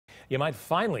You might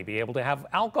finally be able to have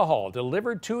alcohol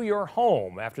delivered to your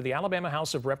home after the Alabama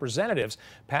House of Representatives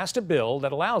passed a bill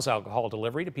that allows alcohol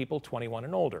delivery to people 21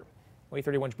 and older. WAAY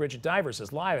 31's Bridget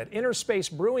is live at Innerspace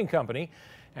Brewing Company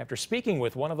after speaking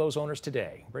with one of those owners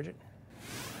today. Bridget?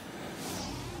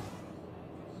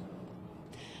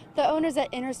 The owners at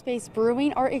Innerspace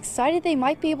Brewing are excited they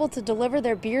might be able to deliver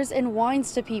their beers and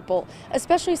wines to people,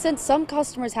 especially since some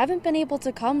customers haven't been able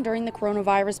to come during the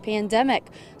coronavirus pandemic.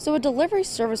 So a delivery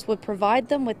service would provide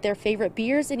them with their favorite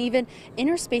beers and even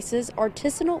Innerspace's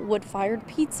artisanal wood-fired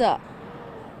pizza.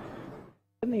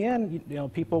 In the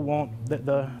end, people want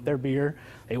their beer,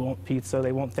 they want pizza,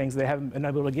 they want things they haven't been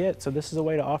able to get. So this is a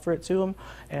way to offer it to them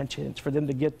and chance for them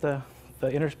to get the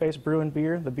Innerspace Brewing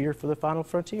beer, the beer for the final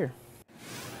frontier.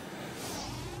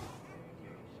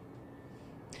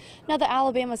 Now, the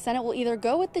Alabama Senate will either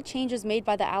go with the changes made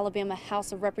by the Alabama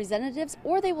House of Representatives,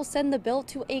 or they will send the bill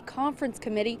to a conference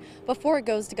committee before it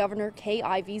goes to Governor Kay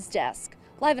Ivey's desk.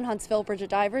 Live in Huntsville, Bridget,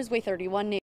 WAAY 31 News.